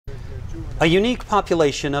A unique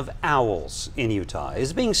population of owls in Utah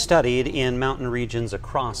is being studied in mountain regions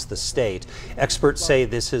across the state. Experts say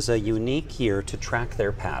this is a unique year to track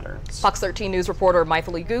their patterns. Fox 13 News reporter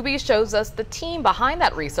Maithili Gubi shows us the team behind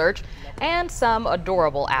that research and some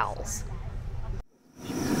adorable owls.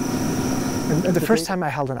 And the first time I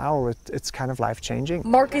held an owl, it's kind of life-changing.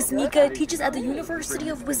 Marcus Nika teaches at the University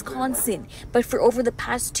of Wisconsin, but for over the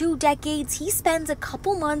past 2 decades, he spends a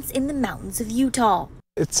couple months in the mountains of Utah.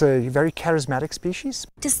 It's a very charismatic species.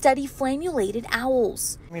 To study flammulated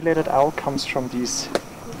owls. Flammulated owl comes from these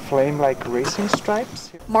flame-like racing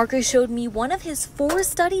stripes. Marcus showed me one of his 4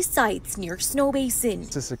 study sites near Snow Basin.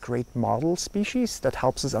 This is a great model species that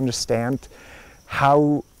helps us understand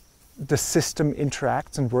how the system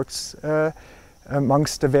interacts and works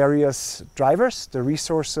amongst the various drivers, the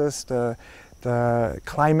resources, the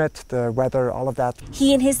climate, the weather, all of that.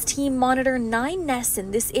 He and his team monitor 9 nests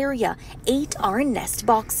in this area. 8 are in nest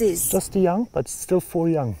boxes. Just the young, but still 4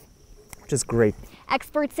 young, which is great.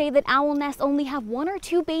 Experts say that owl nests only have 1 or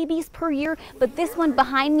 2 babies per year, but this one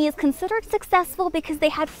behind me is considered successful because they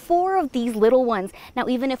had 4 of these little ones. Now,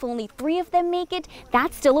 even if only 3 of them make it,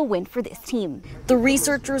 that's still a win for this team. The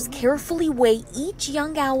researchers carefully weigh each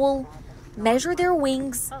young owl, measure their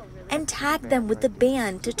wings, and tag them with the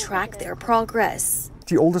band to track their progress.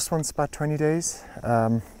 The oldest one's about 20 days.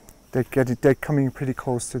 They're coming pretty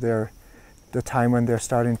close to the time when they're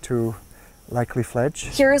starting to likely fledge.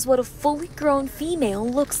 Here's what a fully grown female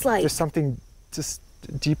looks like. There's something just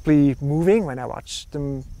deeply moving when I watch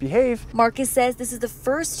them behave. Marcus says this is the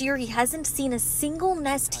first year he hasn't seen a single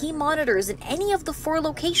nest he monitors in any of the 4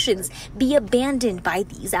 locations be abandoned by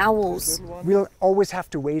these owls. We'll always have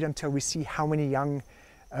to wait until we see how many young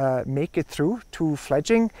make it through to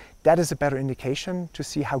fledging. That is a better indication to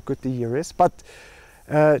see how good the year is. But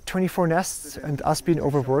 24 nests and us being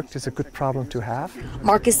overworked is a good problem to have.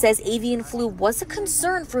 Marcus says avian flu was a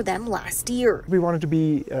concern for them last year. We wanted to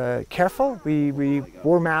be careful. We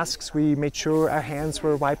wore masks. We made sure our hands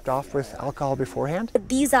were wiped off with alcohol beforehand. But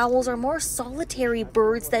these owls are more solitary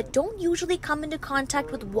birds that don't usually come into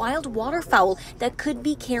contact with wild waterfowl that could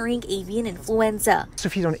be carrying avian influenza. So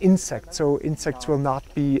feed on insects, so insects will not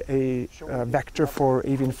be a vector for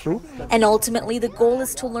avian flu. And ultimately the goal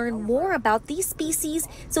is to learn more about these species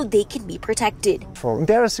so they can be protected.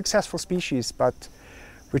 They're a successful species, but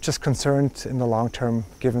we're just concerned in the long term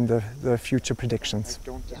given the future predictions.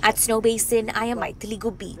 At Snow Basin, I am Maithili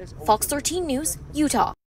Gubi, Fox 13 News, Utah.